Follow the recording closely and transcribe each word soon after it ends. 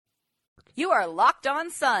You are Locked On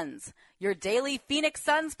Suns, your daily Phoenix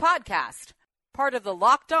Suns podcast, part of the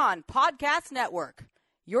Locked On Podcast Network,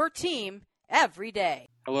 your team every day.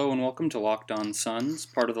 Hello and welcome to Locked On Suns,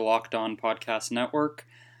 part of the Locked On Podcast Network.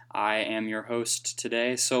 I am your host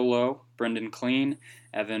today, solo, Brendan Clean.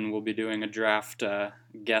 Evan will be doing a draft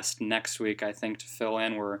guest next week, I think, to fill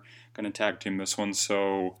in. We're going to tag team this one.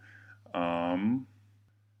 So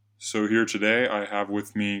here today I have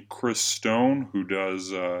with me Chris Stone, who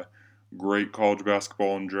does great college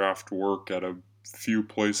basketball and draft work at a few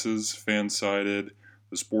places, Fansided,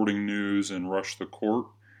 The Sporting News, and Rush the Court,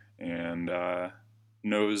 and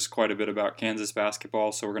knows quite a bit about Kansas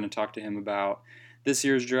basketball, so we're going to talk to him about this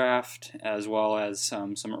year's draft, as well as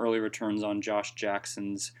some early returns on Josh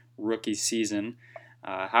Jackson's rookie season.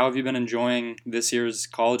 How have you been enjoying this year's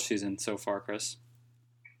college season so far, Chris?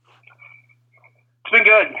 It's been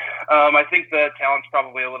good. I think the talent's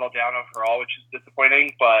probably a little down overall, which is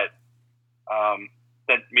disappointing, but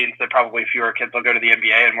that means that probably fewer kids will go to the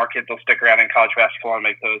NBA and more kids will stick around in college basketball and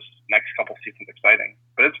make those next couple seasons exciting.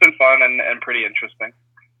 But it's been fun and pretty interesting.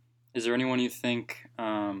 Is there anyone you think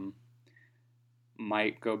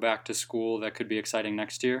might go back to school that could be exciting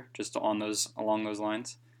next year, just along those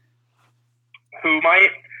lines? Who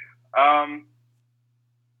might?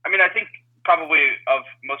 I think probably of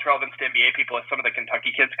most relevance to NBA people is some of the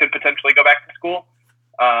Kentucky kids could potentially go back to school.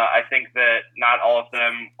 I think that not all of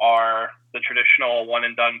them are the traditional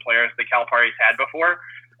one-and-done players that Calipari's had before.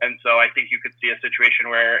 And so I think you could see a situation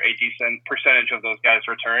where a decent percentage of those guys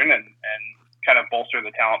return and kind of bolster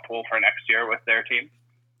the talent pool for next year with their team.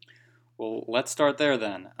 Well, let's start there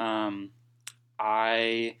then.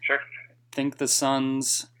 I think the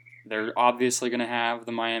Suns, they're obviously going to have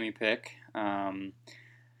the Miami pick.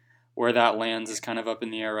 Where that lands is kind of up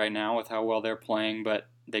in the air right now with how well they're playing, but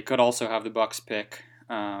they could also have the Bucks pick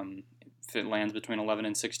if it lands between 11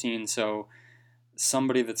 and 16. So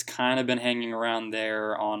somebody that's kind of been hanging around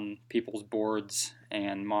there on people's boards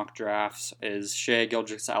and mock drafts is Shai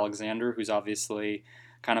Gilgeous-Alexander, who's obviously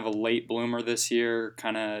kind of a late bloomer this year.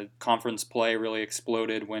 Kind of conference play really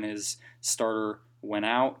exploded when his starter went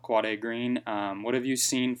out, Quade Green. What have you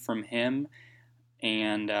seen from him?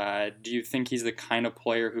 And do you think he's the kind of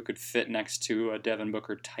player who could fit next to a Devin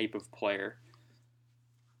Booker type of player?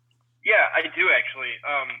 Yeah, I do actually.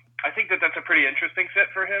 I think that that's a pretty interesting fit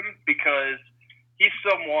for him because he's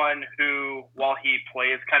someone who, while he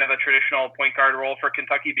plays kind of a traditional point guard role for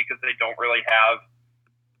Kentucky because they don't really have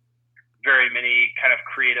very many kind of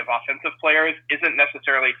creative offensive players, isn't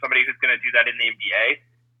necessarily somebody who's going to do that in the NBA.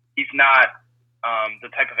 He's not the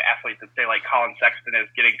type of athlete that, say, like Colin Sexton is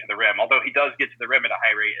getting to the rim. Although he does get to the rim at a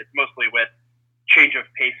high rate, it's mostly with change of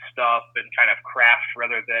pace stuff and kind of craft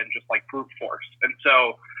rather than just like brute force. And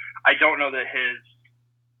so I don't know that his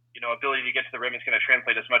ability to get to the rim is going to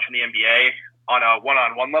translate as much in the NBA on a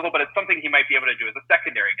one-on-one level, but it's something he might be able to do as a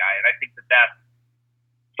secondary guy. And I think that that's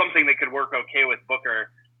something that could work okay with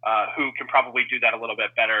Booker, who can probably do that a little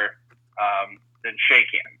bit better than Shai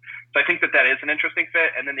can. So I think that that is an interesting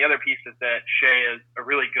fit. And then the other piece is that Shai is a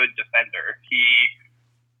really good defender. He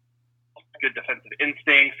has good defensive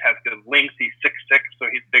instincts, has good length. He's 6'6", so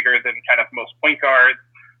he's bigger than kind of most point guards.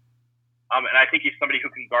 And I think he's somebody who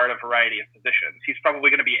can guard a variety of positions. He's probably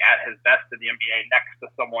going to be at his best in the NBA next to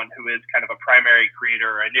someone who is kind of a primary creator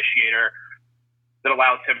or initiator that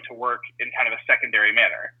allows him to work in kind of a secondary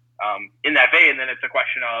manner. In that vein, then it's a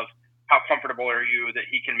question of how comfortable are you that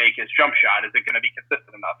he can make his jump shot? Is it going to be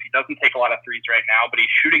consistent enough? He doesn't take a lot of threes right now, but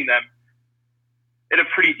he's shooting them at a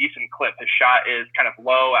pretty decent clip. His shot is kind of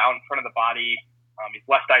low out in front of the body. He's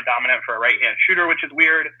left eye dominant for a right-hand shooter, which is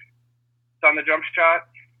weird. It's on the jump shot,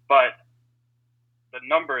 but the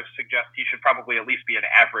numbers suggest he should probably at least be an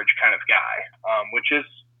average kind of guy, which is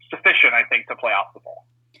sufficient, I think, to play off the ball.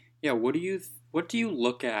 Yeah, what do you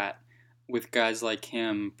look at with guys like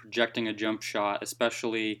him projecting a jump shot,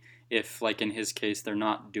 especially if, like in his case, they're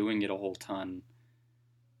not doing it a whole ton?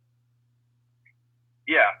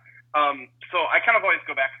 Yeah. So I kind of always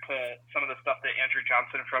go back to some of the stuff that Andrew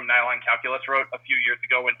Johnson from Nylon Calculus wrote a few years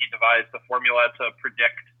ago when he devised the formula to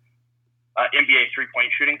predict NBA three-point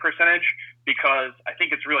shooting percentage, because I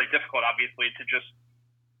think it's really difficult, obviously, to just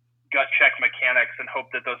gut check mechanics and hope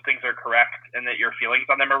that those things are correct and that your feelings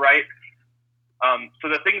on them are right. So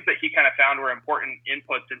the things that he kind of found were important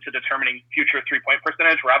inputs into determining future three-point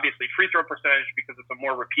percentage were obviously free throw percentage, because it's a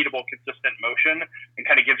more repeatable, consistent motion and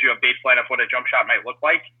kind of gives you a baseline of what a jump shot might look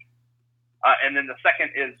like. And then the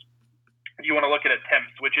second is you want to look at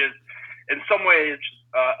attempts, which is in some ways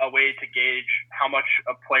a way to gauge how much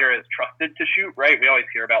a player is trusted to shoot, right? We always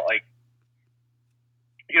hear about like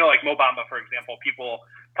Mo Bamba, for example. People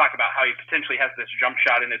talk about how he potentially has this jump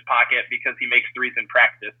shot in his pocket because he makes threes in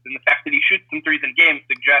practice. And the fact that he shoots some threes in games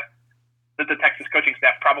suggests that the Texas coaching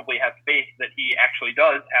staff probably has faith that he actually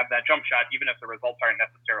does have that jump shot, even if the results aren't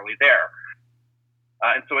necessarily there.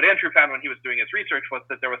 And so what Andrew found when he was doing his research was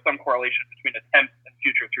that there was some correlation between attempts and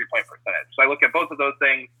future three-point percentage. So I look at both of those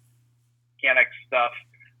things, mechanics stuff,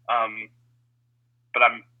 but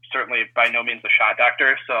I'm certainly by no means a shot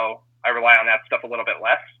doctor, so I rely on that stuff a little bit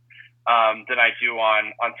less than I do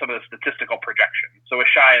on some of the statistical projections. So with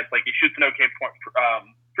Shai, it's like he shoots an okay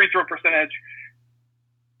free throw percentage,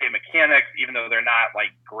 mechanics, even though they're not like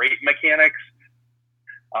great mechanics.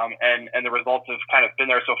 And the results have kind of been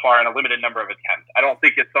there so far in a limited number of attempts. I don't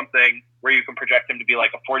think it's something where you can project him to be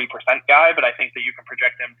like a 40% guy, but I think that you can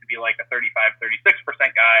project him to be like a 35, 36%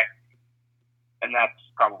 guy, and that's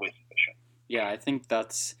probably sufficient. Yeah, I think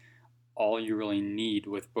that's all you really need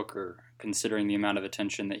with Booker, considering the amount of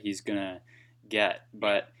attention that he's going to get.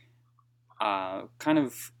 But kind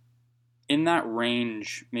of in that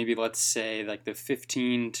range, maybe let's say like the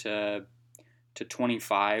 15 to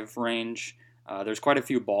 25 range, there's quite a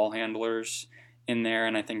few ball handlers in there,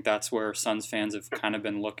 and I think that's where Suns fans have kind of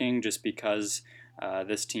been looking, just because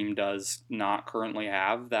this team does not currently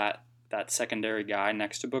have that secondary guy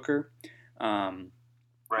next to Booker.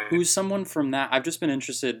 Right. Who's someone from that? I've just been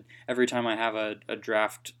interested every time I have a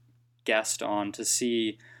draft guest on to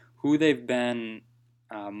see who they've been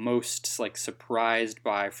most like surprised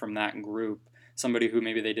by from that group. Somebody who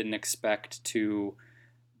maybe they didn't expect to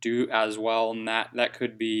do as well, and that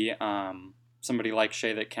could be somebody like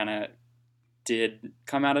Shai that kind of did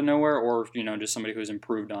come out of nowhere, or just somebody who's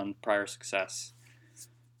improved on prior success.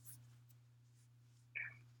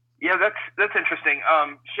 Yeah, that's interesting.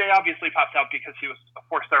 Shai obviously popped out because he was a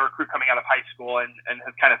 4-star recruit coming out of high school and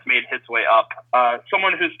has kind of made his way up.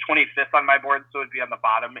 Someone who's 25th on my board, so would be on the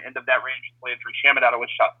bottom end of that range, is Landry Shamet out of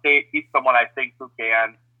Wichita State. He's someone I think who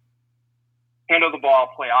can handle the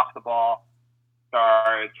ball, play off the ball,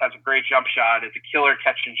 has a great jump shot, is a killer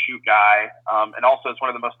catch-and-shoot guy, and also is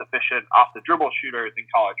one of the most efficient off-the-dribble shooters in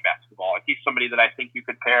college basketball. He's somebody that I think you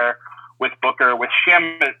could pair with Booker. With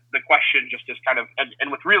Shamet, the question just is kind of,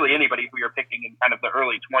 and with really anybody who you're picking in kind of the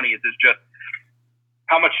early 20s, is just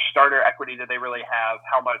how much starter equity do they really have?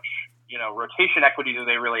 How much, rotation equity do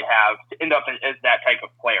they really have to end up as that type of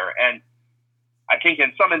player? And I think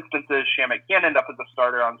in some instances, Shamet can end up as a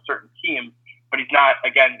starter on certain teams, but he's not,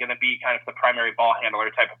 again, going to be kind of the primary ball handler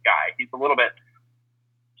type of guy. He's a little bit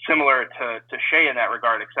similar to Shai in that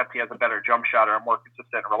regard, except he has a better jump shot or a more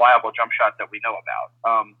consistent and reliable jump shot that we know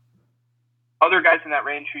about. Other guys in that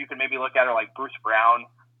range who you can maybe look at are like Bruce Brown,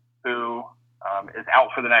 who is out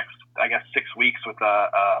for the next, 6 weeks with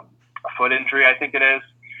a foot injury, I think it is.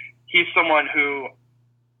 He's someone who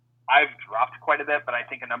I've dropped quite a bit, but I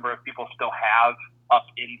think a number of people still have up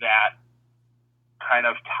in that kind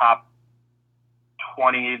of top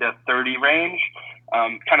 20 to 30 range.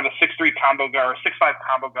 Kind of a 6'3" combo guard, 6'5"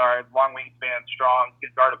 combo guard, long wingspan, strong,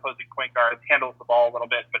 can guard opposing point guards, handles the ball a little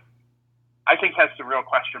bit, but I think has some real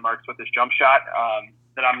question marks with his jump shot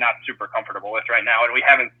that I'm not super comfortable with right now. And we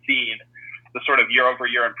haven't seen the sort of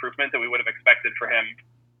year-over-year improvement that we would have expected for him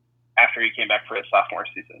after he came back for his sophomore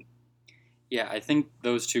season. Yeah, I think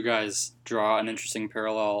those two guys draw an interesting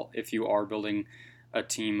parallel if you are building a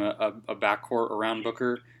team, a backcourt around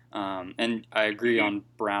Booker. And I agree on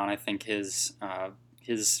Brown. I think his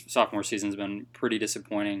sophomore season has been pretty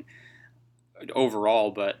disappointing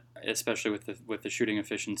overall, but especially with the shooting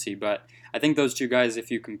efficiency. But I think those two guys,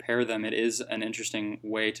 if you compare them, it is an interesting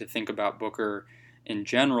way to think about Booker in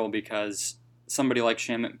general, because somebody like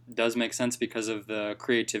Shamet does make sense because of the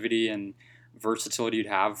creativity and versatility you'd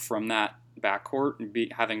have from that backcourt,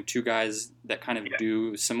 and having two guys that kind of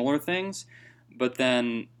do similar things. But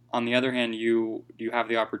then on the other hand, you have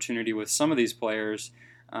the opportunity with some of these players,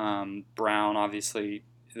 Brown obviously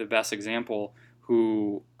the best example,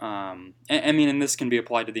 who, and this can be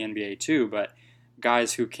applied to the NBA too, but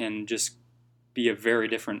guys who can just be a very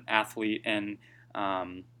different athlete and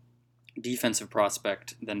defensive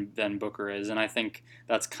prospect than Booker is. And I think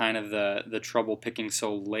that's kind of the trouble picking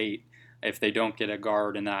so late if they don't get a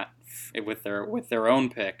guard in that with their own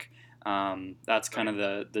pick. That's kind of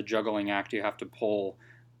the juggling act you have to pull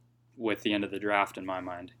with the end of the draft, in my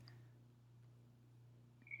mind.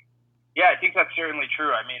 Yeah, I think that's certainly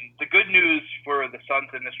true. I mean, the good news for the Suns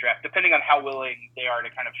in this draft, depending on how willing they are to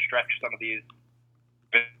kind of stretch some of these,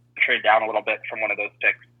 trade down a little bit from one of those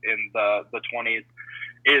picks in the 20s,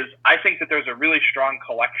 is I think that there's a really strong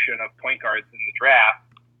collection of point guards in the draft.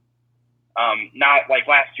 Not like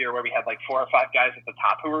last year where we had like 4 or 5 guys at the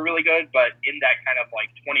top who were really good, but in that kind of like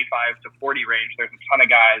 25 to 40 range, there's a ton of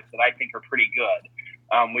guys that I think are pretty good.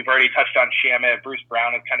 We've already touched on Shamet. Bruce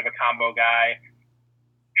Brown is kind of a combo guy.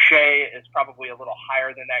 Shea is probably a little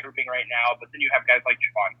higher than that grouping right now, but then you have guys like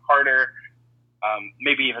Javon Carter,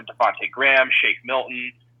 maybe even Devontae Graham, Shake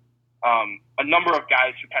Milton, a number of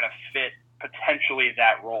guys who kind of fit potentially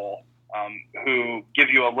that role, who give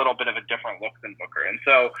you a little bit of a different look than Booker. And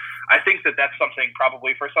so I think that that's something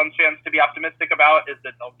probably for Suns fans to be optimistic about, is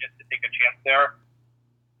that they'll get to take a chance there.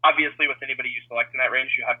 Obviously, with anybody you select in that range,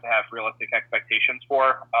 you have to have realistic expectations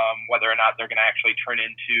for whether or not they're going to actually turn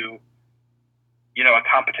into, a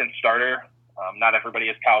competent starter. Not everybody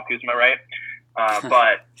is Kyle Kuzma, right?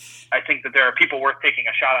 But I think that there are people worth taking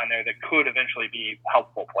a shot on there that could eventually be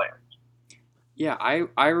helpful players. Yeah,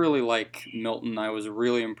 I really like Milton. I was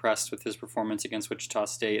really impressed with his performance against Wichita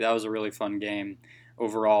State. That was a really fun game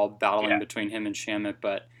overall, battling between him and Shamet.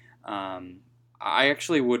 But I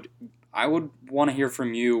would want to hear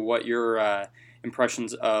from you what your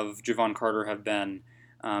impressions of Javon Carter have been,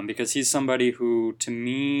 because he's somebody who, to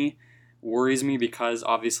me, worries me because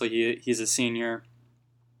obviously he's a senior,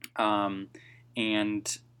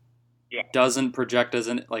 and doesn't project as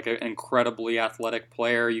an incredibly athletic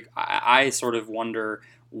player. I sort of wonder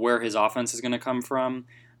where his offense is going to come from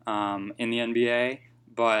in the NBA.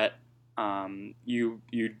 But you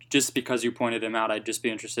just because you pointed him out, I'd just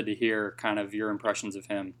be interested to hear kind of your impressions of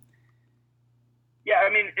him. Yeah,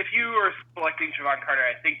 I mean, if you are selecting Javon Carter,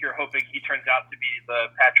 I think you're hoping he turns out to be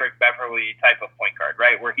the Patrick Beverley type of point guard,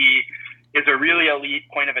 right? Where he is a really elite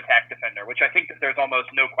point of attack defender, which I think that there's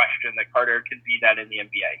almost no question that Carter can be that in the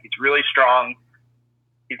NBA. He's really strong.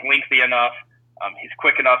 He's lengthy enough. He's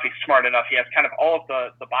quick enough. He's smart enough. He has kind of all of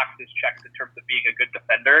the boxes checked in terms of being a good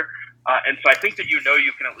defender. And so I think that you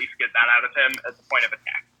can at least get that out of him as a point of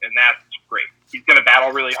attack. And that's great. He's going to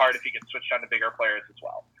battle really hard if he gets switched on to bigger players as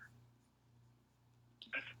well.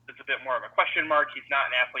 It's a bit more of a question mark. He's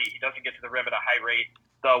not an athlete. He doesn't get to the rim at a high rate.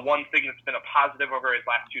 The one thing that's been a positive over his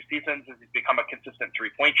last two seasons is he's become a consistent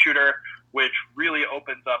three-point shooter, which really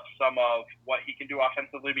opens up some of what he can do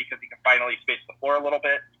offensively because he can finally space the floor a little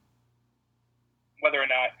bit. Whether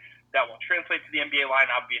or not that will translate to the NBA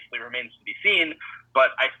line obviously remains to be seen,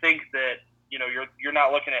 but I think that you're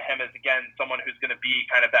not looking at him as, again, someone who's going to be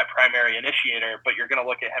kind of that primary initiator, but you're going to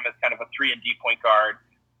look at him as kind of a 3-and-D point guard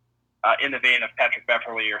in the vein of Patrick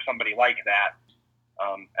Beverley or somebody like that.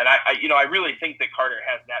 And I really think that Carter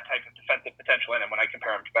has that type of defensive potential in him when I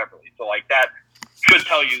compare him to Beverley. So that should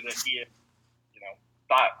tell you that he is,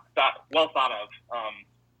 well thought of.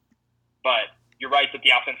 But you're right that the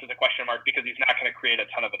offense is a question mark because he's not going to create a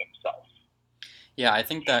ton of it himself. Yeah, I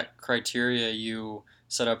think that criteria you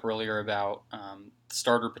set up earlier about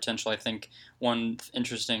starter potential, I think one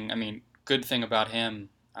good thing about him,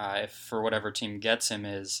 if for whatever team gets him,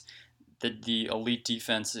 is that the elite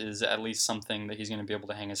defense is at least something that he's going to be able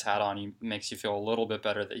to hang his hat on. He makes you feel a little bit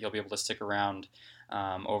better that he'll be able to stick around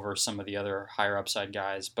over some of the other higher upside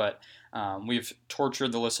guys. But we've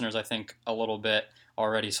tortured the listeners, I think, a little bit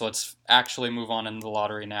already. So let's actually move on into the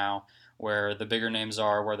lottery now, where the bigger names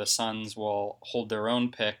are, where the Suns will hold their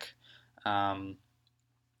own pick, kind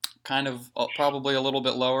of probably a little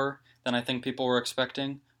bit lower than I think people were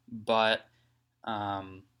expecting. But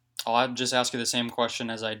I'll just ask you the same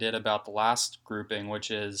question as I did about the last grouping,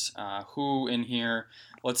 which is who in here,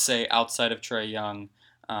 let's say outside of Trae Young,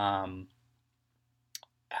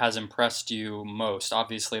 has impressed you most?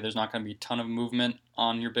 Obviously, there's not going to be a ton of movement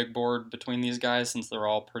on your big board between these guys since they're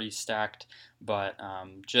all pretty stacked, but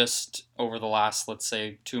just over the last, let's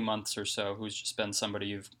say, 2 months or so, who's just been somebody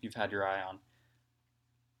you've had your eye on?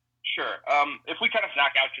 Sure. If we kind of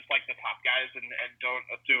knock out just like the top guys and don't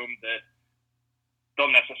assume that they'll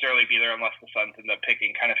necessarily be there unless the Suns end up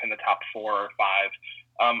picking kind of in the top 4 or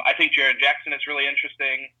 5. I think Jaren Jackson is really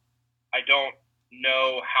interesting. I don't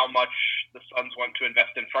know how much the Suns want to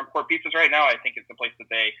invest in front court pieces right now. I think it's a place that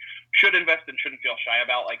they should invest and shouldn't feel shy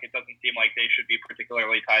about. It doesn't seem like they should be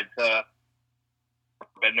particularly tied to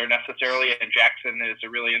Bender necessarily. And Jackson is a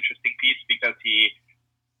really interesting piece because he,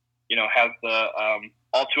 has the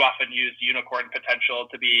all too often used unicorn potential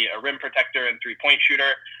to be a rim protector and 3-point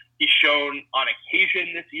shooter. He's shown on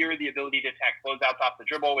occasion this year the ability to attack closeouts off the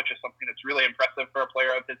dribble, which is something that's really impressive for a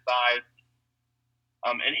player of his size.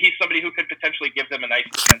 And he's somebody who could potentially give them a nice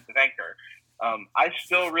defensive anchor. I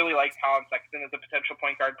still really like Colin Sexton as a potential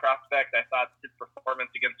point guard prospect. I thought his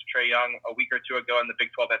performance against Trae Young a week or two ago in the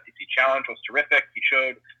Big 12 SEC Challenge was terrific. He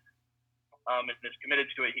showed and is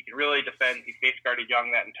committed to it. He can really defend. He face-guarded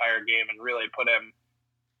Young that entire game and really put him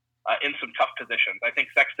in some tough positions. I think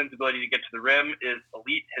Sexton's ability to get to the rim is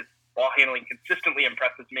elite. His ball handling consistently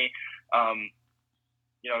impresses me.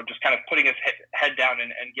 Just kind of putting his head down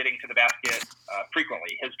and getting to the basket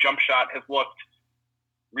frequently. His jump shot has looked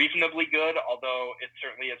reasonably good, although it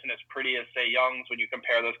certainly isn't as pretty as, say, Young's when you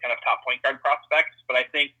compare those kind of top point guard prospects. But I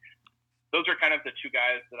think those are kind of the two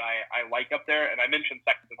guys that I like up there. And I mentioned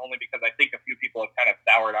Sexton only because I think a few people have kind of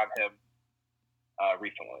soured on him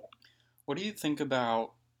recently. What do you think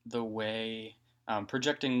about the way,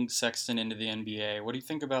 projecting Sexton into the NBA, what do you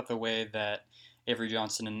think about the way that Avery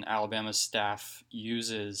Johnson and Alabama's staff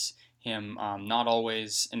uses him, not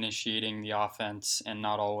always initiating the offense and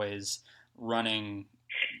not always running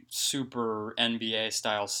super NBA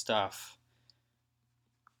style stuff?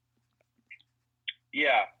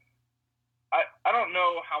 Yeah. I don't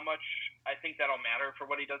know how much I think that'll matter for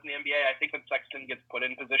what he does in the NBA. I think when Sexton gets put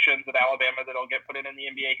in positions at Alabama that he'll get put in the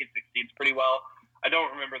NBA, he succeeds pretty well. I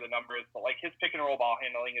don't remember the numbers, but like his pick and roll ball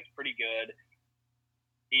handling is pretty good.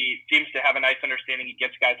 He seems to have a nice understanding. He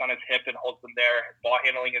gets guys on his hip and holds them there. His ball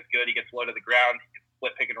handling is good. He gets low to the ground. He can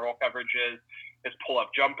split pick and roll coverages. His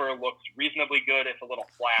pull-up jumper looks reasonably good. It's a little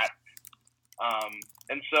flat.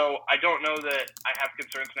 And so I don't know that I have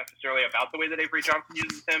concerns necessarily about the way that Avery Johnson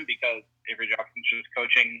uses him, because Avery Johnson's just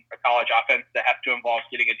coaching a college offense that has to involve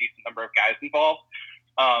getting a decent number of guys involved,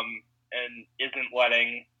 and isn't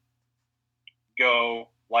letting go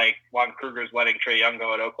like Lon Kruger's letting Trae Young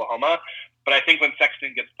go at Oklahoma. But I think when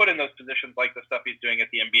Sexton gets put in those positions, like the stuff he's doing at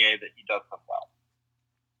the NBA, that he does them well.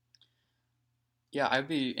 Yeah, I'd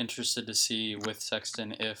be interested to see with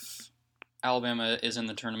Sexton if Alabama is in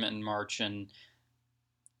the tournament in March and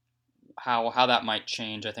how that might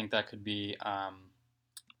change. I think that could be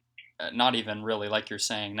not even really, like you're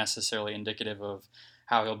saying, necessarily indicative of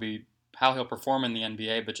how he'll perform in the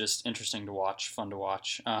NBA, but just interesting to watch, fun to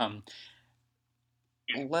watch.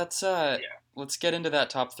 Let's get into that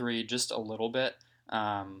top three just a little bit,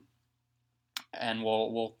 and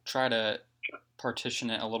we'll try to partition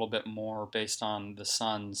it a little bit more based on the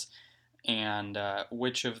Suns and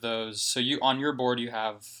which of those. So you on your board you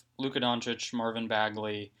have Luka Doncic, Marvin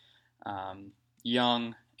Bagley,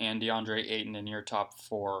 Young, and DeAndre Ayton in your top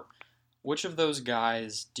four. Which of those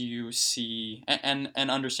guys do you see, and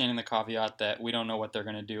understanding the caveat that we don't know what they're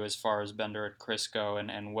going to do as far as Bender and Chris go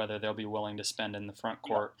and whether they'll be willing to spend in the front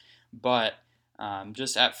court, but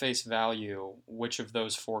just at face value, which of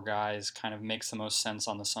those four guys kind of makes the most sense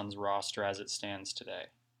on the Suns roster as it stands today?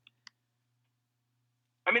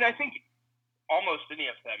 I mean, I think almost any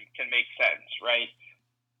of them can make sense, right?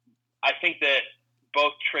 I think that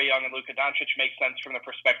both Trae Young and Luka Doncic make sense from the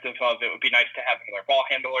perspective of it would be nice to have another ball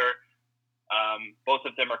handler. Both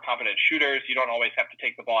of them are competent shooters. You don't always have to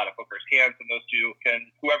take the ball out of Booker's hands, and those two can,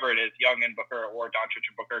 whoever it is, Young and Booker or Doncic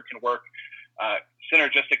and Booker, can work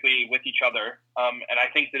synergistically with each other. And I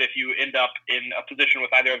think that if you end up in a position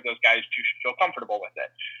with either of those guys, you should feel comfortable with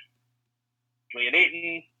it. Bagley and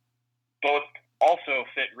Ayton both also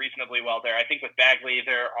fit reasonably well there. I think with Bagley,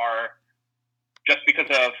 there are, just because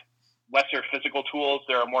of lesser physical tools,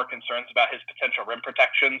 there are more concerns about his potential rim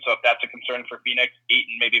protection. So if that's a concern for Phoenix,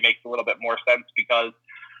 Ayton maybe makes a little bit more sense because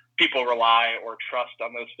people rely or trust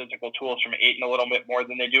on those physical tools from Ayton a little bit more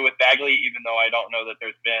than they do with Bagley, even though I don't know that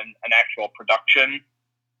there's been an actual production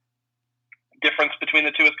difference between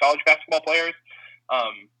the two as college basketball players.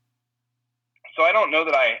 So I don't know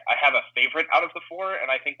that I have a favorite out of the four,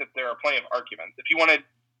 and I think that there are plenty of arguments. If you wanted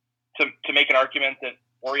to make an argument that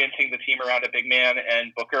orienting the team around a big man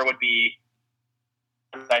and Booker would be,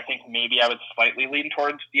 I think maybe I would slightly lean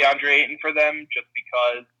towards DeAndre Ayton for them, just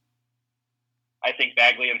because I think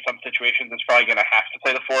Bagley in some situations is probably going to have to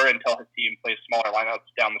play the four until his team plays smaller lineups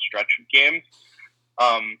down the stretch of games.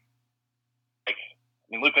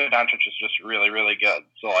 Luka Doncic is just really, really good.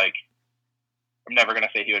 So, I'm never going to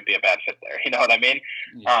say he would be a bad fit there. You know what I mean?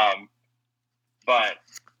 Yeah. But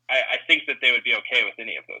I think that they would be okay with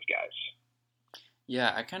any of those guys.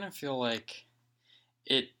 Yeah, I kind of feel like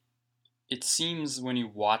it seems when you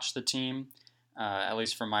watch the team, at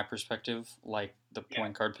least from my perspective, like the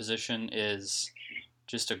point guard position is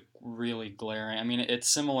just a really glaring. I mean, it's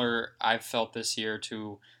similar, I've felt this year,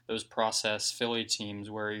 to those process Philly teams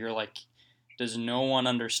where you're like, does no one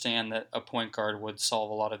understand that a point guard would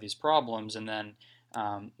solve a lot of these problems? And then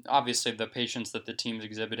obviously the patience that the team's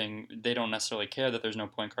exhibiting, they don't necessarily care that there's no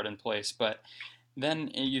point guard in place, but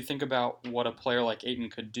then you think about what a player like Ayton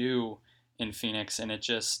could do in Phoenix, and it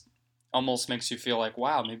just almost makes you feel like,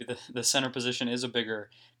 wow, maybe the center position is a bigger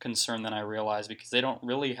concern than I realized, because they don't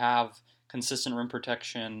really have consistent rim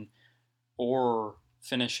protection or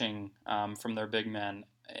finishing from their big men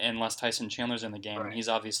unless Tyson Chandler's in the game. Right. And he's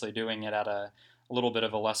obviously doing it at a little bit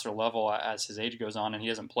of a lesser level as his age goes on, and he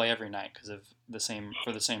doesn't play every night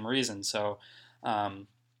for the same reason. So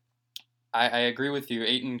I agree with you.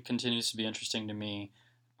 Ayton continues to be interesting to me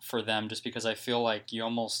for them, just because I feel like you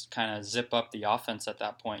almost kind of zip up the offense at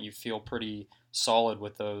that point. You feel pretty solid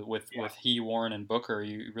with he, Warren, and Booker.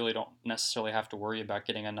 You really don't necessarily have to worry about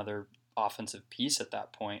getting another offensive piece at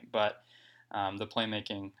that point. But the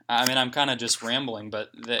playmaking, I mean, I'm kind of just rambling, but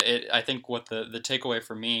I think what the takeaway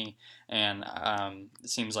for me, and it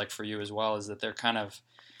seems like for you as well, is that they're kind of,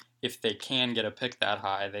 if they can get a pick that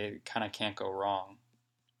high, they kind of can't go wrong.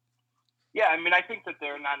 Yeah, I mean, I think that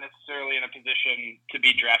they're not necessarily in a position to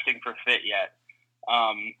be drafting for fit yet.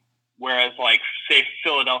 Whereas, like, say,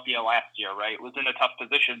 Philadelphia last year, right, was in a tough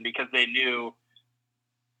position because they knew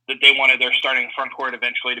that they wanted their starting front court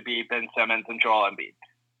eventually to be Ben Simmons and Joel Embiid.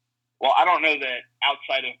 Well, I don't know that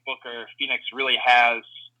outside of Booker, Phoenix really has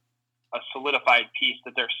a solidified piece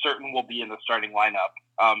that they're certain will be in the starting lineup.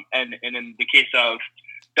 And in the case of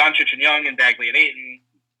Doncic and Young and Bagley and Ayton,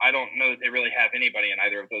 I don't know that they really have anybody in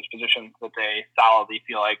either of those positions that they solidly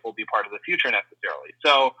feel like will be part of the future necessarily.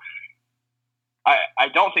 So I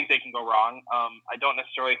don't think they can go wrong. I don't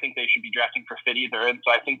necessarily think they should be drafting for fit either. And so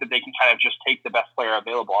I think that they can kind of just take the best player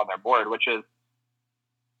available on their board, which is,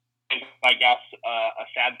 I guess, a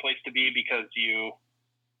sad place to be because you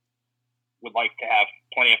would like to have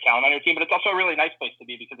plenty of talent on your team. But it's also a really nice place to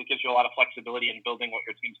be because it gives you a lot of flexibility in building what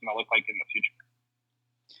your team's going to look like in the future.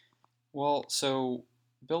 Well, so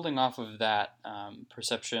building off of that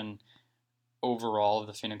perception overall of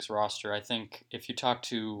the Phoenix roster, I think if you talk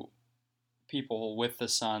to people with the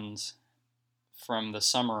Suns from the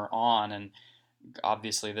summer on, and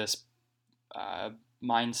obviously this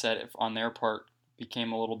mindset on their part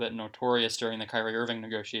became a little bit notorious during the Kyrie Irving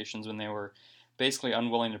negotiations when they were basically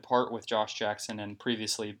unwilling to part with Josh Jackson, and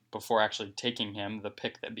previously, before actually taking him, the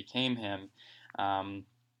pick that became him,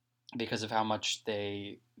 because of how much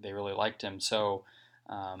they really liked him. So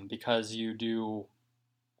because you do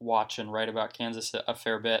watch and write about Kansas a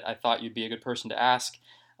fair bit, I thought you'd be a good person to ask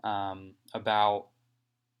about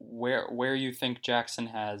where you think Jackson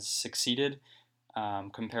has succeeded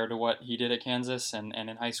compared to what he did at Kansas and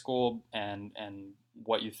in high school, and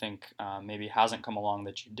what you think maybe hasn't come along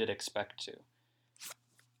that you did expect to.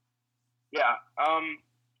 Yeah.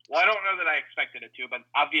 Well, I don't know that I expected it to, but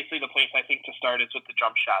obviously the place I think to start is with the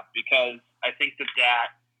jump shot, because I think that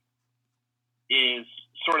is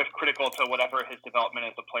sort of critical to whatever his development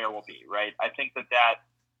as a player will be, right? I think that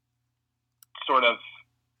sort of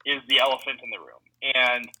is the elephant in the room.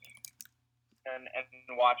 And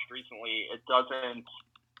watched recently, it doesn't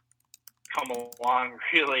come along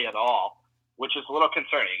really at all, which is a little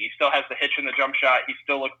concerning. He still has the hitch in the jump shot. He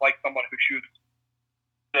still looks like someone who shoots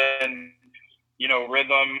in,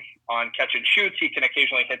 rhythm on catch and shoots. He can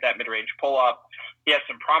occasionally hit that mid-range pull-up. He has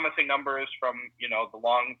some promising numbers from, the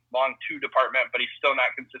long two department, but he's still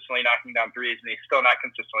not consistently knocking down threes, and he's still not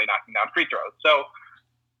consistently knocking down free throws. So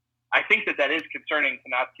I think that is concerning to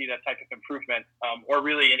not see that type of improvement or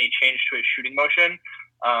really any change to his shooting motion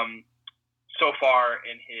so far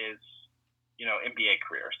in his, NBA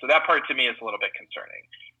career. So that part to me is a little bit concerning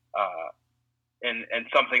and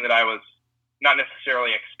something that I was not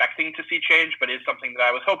necessarily expecting to see change, but is something that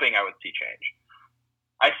I was hoping I would see change.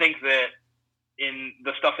 I think that in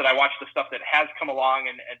the stuff that I watched, the stuff that has come along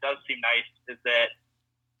and does seem nice is that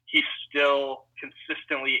he's still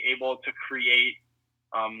consistently able to create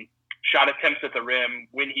shot attempts at the rim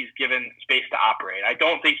when he's given space to operate. I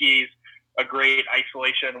don't think he's a great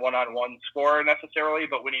isolation one-on-one scorer necessarily,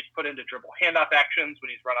 but when he's put into dribble handoff actions, when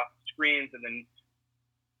he's run off screens and then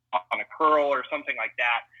on a curl or something like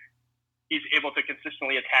that, he's able to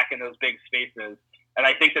consistently attack in those big spaces. And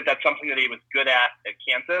I think that that's something that he was good at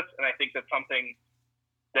Kansas, and I think that's something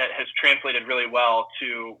that has translated really well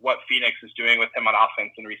to what Phoenix is doing with him on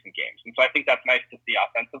offense in recent games. And so I think that's nice to see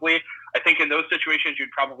offensively. I think in those situations,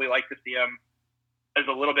 you'd probably like to see him as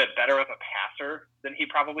a little bit better of a passer than he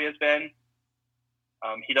probably has been.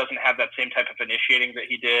 He doesn't have that same type of initiating that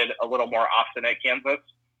he did a little more often at Kansas.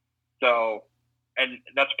 So, and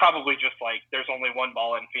that's probably just like there's only one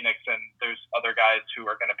ball in Phoenix and there's other guys who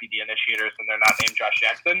are going to be the initiators and they're not named Josh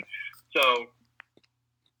Jackson. So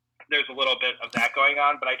there's a little bit of that going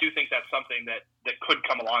on, but I do think that's something that could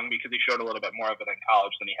come along because he showed a little bit more of it in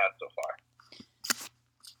college than he has so far.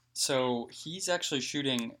 So he's actually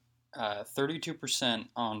shooting 32%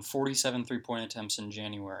 on 47 three-point attempts in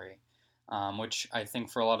January, which I think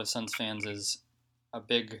for a lot of Suns fans is a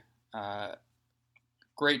big,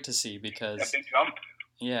 great to see because,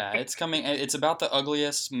 yeah, it's coming. It's about the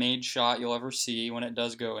ugliest made shot you'll ever see when it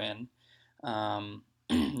does go in.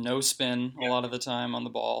 No spin a lot of the time on the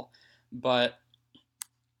ball, but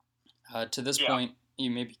to this point,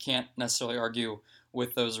 you maybe can't necessarily argue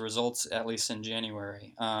with those results, at least in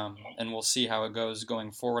January. And we'll see how it goes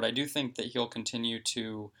going forward. I do think that he'll continue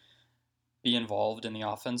to be involved in the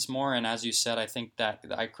offense more. And as you said, I think that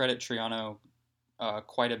I credit Triano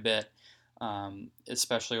quite a bit,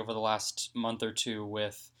 especially over the last month or two,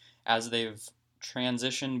 with as they've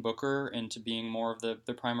transitioned Booker into being more of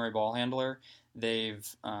the primary ball handler. They've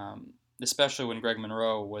especially when Greg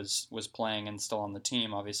Monroe was playing and still on the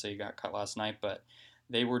team. Obviously, he got cut last night, but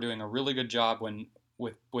they were doing a really good job when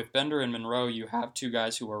with Bender and Monroe. You have two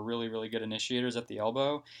guys who are really, really good initiators at the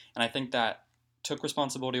elbow, and I think that took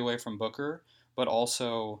responsibility away from Booker, but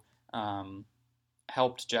also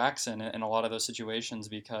helped Jackson in a lot of those situations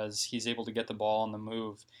because he's able to get the ball on the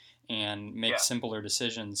move and make simpler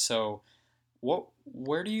decisions. So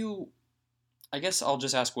where do you, I guess I'll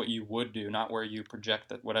just ask what you would do, not where you project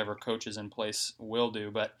that whatever coach is in place will do,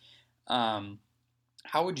 but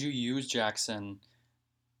how would you use Jackson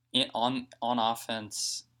on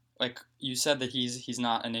offense? Like you said that he's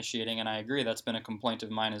not initiating, and I agree that's been a complaint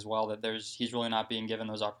of mine as well, that he's really not being given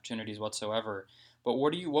those opportunities whatsoever. But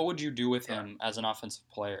what would you do with him as an offensive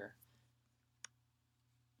player?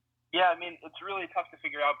 Yeah, I mean, it's really tough to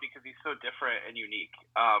figure out because he's so different and unique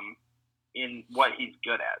in what he's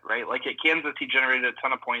good at, right? Like at Kansas, he generated a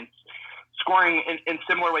ton of points, scoring in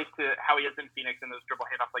similar ways to how he is in Phoenix in those dribble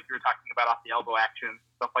handoffs like you were talking about, off the elbow action,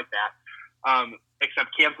 stuff like that.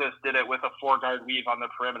 Except Kansas did it with a 4-guard weave on the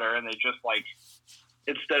perimeter, and they just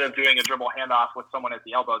instead of doing a dribble handoff with someone at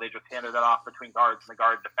the elbow, they just handed it off between guards, and the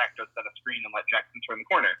guard de facto set a screen and let Jackson turn the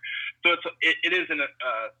corner. So it is in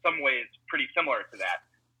some ways pretty similar to that.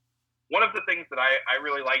 One of the things that I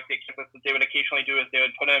really liked at Kansas that they would occasionally do is they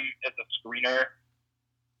would put him as a screener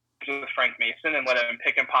with Frank Mason and let him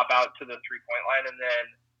pick and pop out to the three-point line and then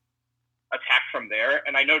attack from there.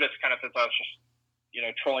 And I noticed kind of as I was just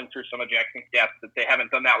trolling through some of Jackson's stats that they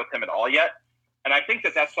haven't done that with him at all yet. And I think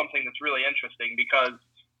that that's something that's really interesting because,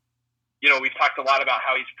 we've talked a lot about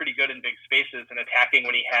how he's pretty good in big spaces and attacking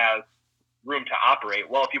when he has room to operate.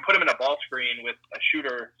 Well, if you put him in a ball screen with a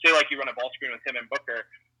shooter, say like you run a ball screen with him and Booker,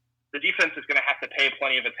 the defense is going to have to pay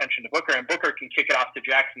plenty of attention to Booker, and Booker can kick it off to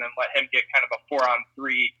Jackson and let him get kind of a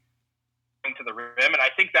 4-on-3 into the rim. And I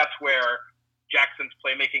think that's where Jackson's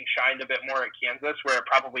playmaking shined a bit more at Kansas, where it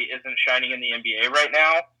probably isn't shining in the NBA right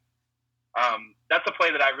now. That's a play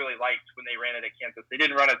that I really liked when they ran it at Kansas. They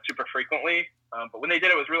didn't run it super frequently, but when they did,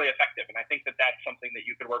 it was really effective. And I think that that's something that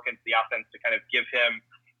you could work into the offense to kind of give him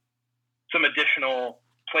some additional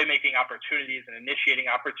playmaking opportunities and initiating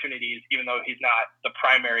opportunities, even though he's not the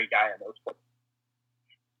primary guy in those plays.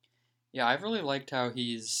 Yeah, I've really liked how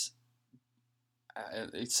he's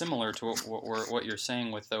it's similar to what you're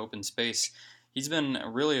saying with the open space. He's been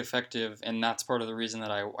really effective, and that's part of the reason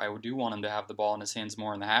that I do want him to have the ball in his hands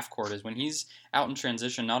more in the half court, is when he's out in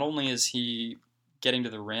transition, not only is he getting to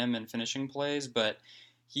the rim and finishing plays, but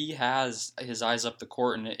he has his eyes up the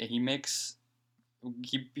court, and he makes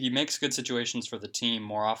good situations for the team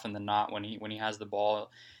more often than not when he has the ball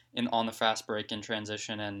on the fast break in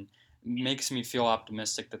transition, and makes me feel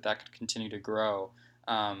optimistic that could continue to grow.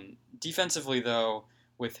 Defensively, though,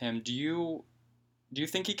 with him, do you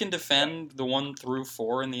think he can defend the 1 through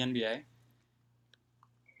 4 in the NBA?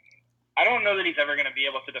 I don't know that he's ever going to be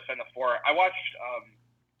able to defend the 4. I watched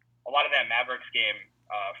a lot of that Mavericks game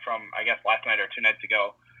from, I guess, last night or 2 nights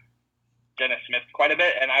ago, Dennis Smith quite a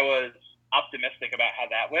bit, and I was optimistic about how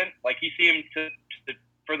that went. Like, he seemed to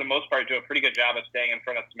for the most part, do a pretty good job of staying in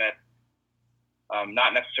front of Smith.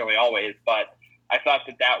 Not necessarily always, but I thought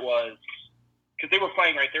that was because they were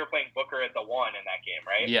playing Booker at the 1 in that game,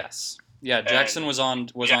 right? Yes. Yeah, Jackson was on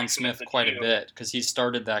Smith quite a bit because he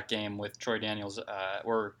started that game with Troy Daniels,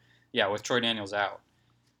 with Troy Daniels out.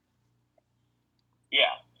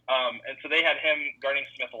 Yeah, and so they had him guarding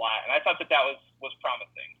Smith a lot, and I thought that was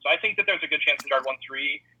promising. So I think that there's a good chance to guard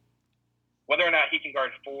 1-3. Whether or not he can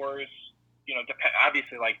guard 4s,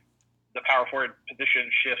 obviously, like, the power forward position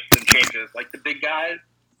shifts and changes. Like, the big guys,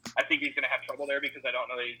 I think he's going to have trouble there because I don't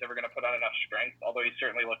know that he's ever going to put on enough strength, although he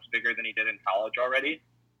certainly looks bigger than he did in college already.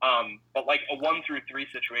 But like a 1 through 3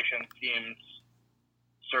 situation seems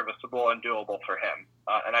serviceable and doable for him.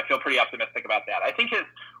 And I feel pretty optimistic about that. I think his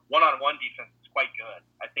one-on-one defense is quite good.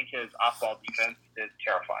 I think his off-ball defense is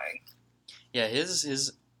terrifying. Yeah,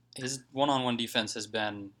 his one-on-one defense has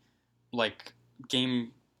been like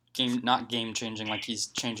not game-changing, like he's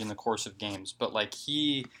changing the course of games, but like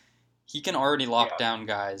he can already lock down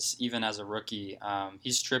guys even as a rookie.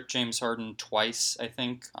 He stripped James Harden twice, I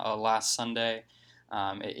think, last Sunday.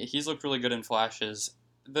 He's looked really good in flashes.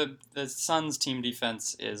 The Suns team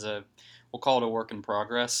defense is we'll call it a work in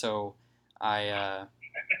progress. So I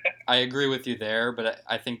I agree with you there, but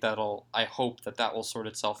I think I hope that will sort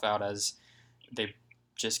itself out as they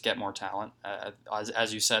just get more talent.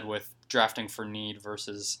 As you said, with drafting for need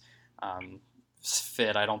versus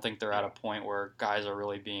fit, I don't think they're at a point where guys are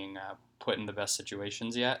really being put in the best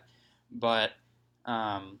situations yet. But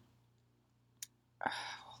let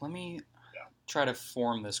me try to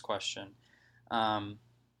form this question. Well,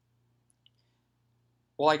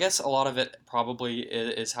 I guess a lot of it probably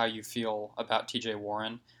is how you feel about TJ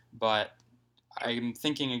Warren, but I'm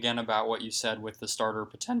thinking again about what you said with the starter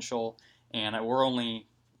potential, and we're only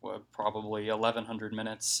probably 1,100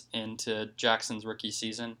 minutes into Jackson's rookie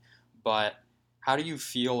season, but how do you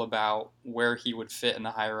feel about where he would fit in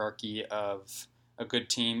the hierarchy of a good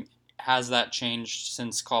team? Has that changed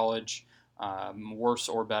since college, worse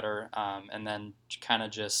or better? And then kind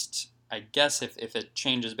of just, I guess if it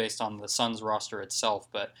changes based on the Suns roster itself,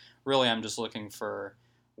 but really I'm just looking for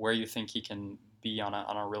where you think he can be on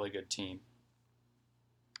a really good team.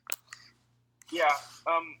 Yeah.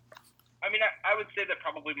 I mean, I would say that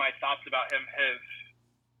probably my thoughts about him have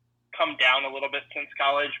come down a little bit since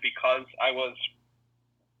college because I was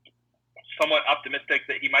somewhat optimistic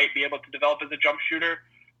that he might be able to develop as a jump shooter.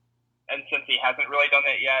 And since he hasn't really done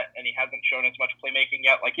that yet, and he hasn't shown as much playmaking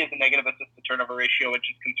yet, like he has a negative assist-to-turnover ratio, which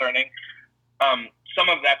is concerning. Some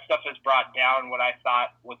of that stuff has brought down what I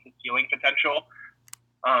thought was his ceiling potential.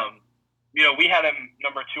 We had him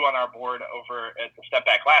number 2 on our board over at the step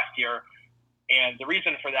back last year, and the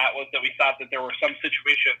reason for that was that we thought that there were some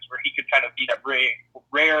situations where he could kind of be that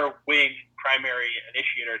rare wing primary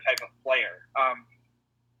initiator type of player.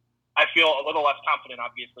 I feel a little less confident,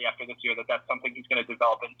 obviously, after this year that that's something he's going to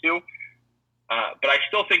develop into. But I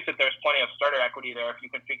still think that there's plenty of starter equity there if you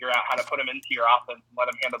can figure out how to put him into your offense and let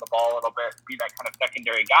him handle the ball a little bit, be that kind of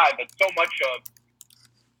secondary guy. But so much of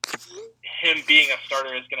him being a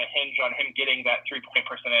starter is going to hinge on him getting that three-point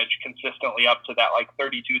percentage consistently up to that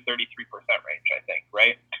 32-33% range, I think,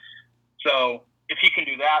 right? So if he can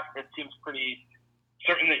do that, it seems pretty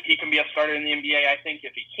certain that he can be a starter in the NBA. I think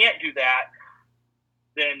if he can't do that,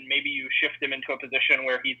 then maybe you shift him into a position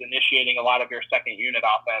where he's initiating a lot of your second unit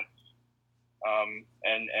offense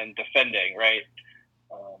and defending, right?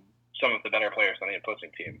 Some of the better players on the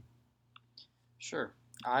opposing team. Sure.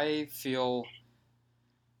 I feel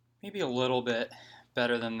maybe a little bit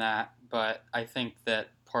better than that, but I think that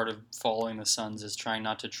part of following the Suns is trying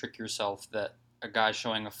not to trick yourself that a guy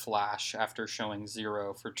showing a flash after showing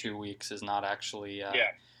 0 for 2 weeks is not actually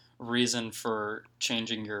reason for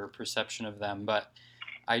changing your perception of them. But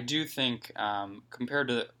I do think compared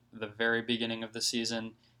to the very beginning of the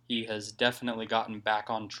season, he has definitely gotten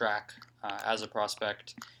back on track as a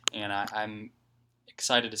prospect, and I'm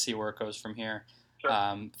excited to see where it goes from here.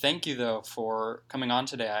 Sure. Thank you, though, for coming on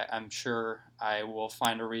today. I'm sure I will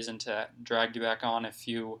find a reason to drag you back on if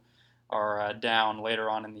you are down later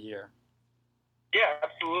on in the year. Yeah,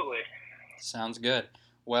 absolutely. Sounds good.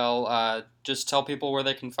 Well, just tell people where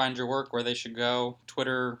they can find your work, where they should go,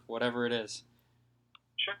 Twitter, whatever it is.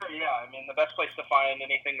 Sure, yeah. I mean, the best place to find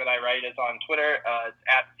anything that I write is on Twitter. It's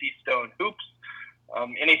at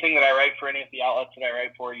CStoneHoops. Anything that I write for any of the outlets that I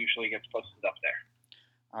write for usually gets posted up there.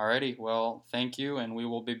 Alrighty, well, thank you, and we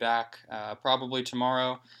will be back probably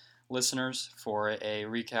tomorrow, listeners, for a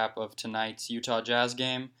recap of tonight's Utah Jazz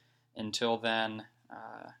game. Until then,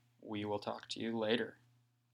 we will talk to you later.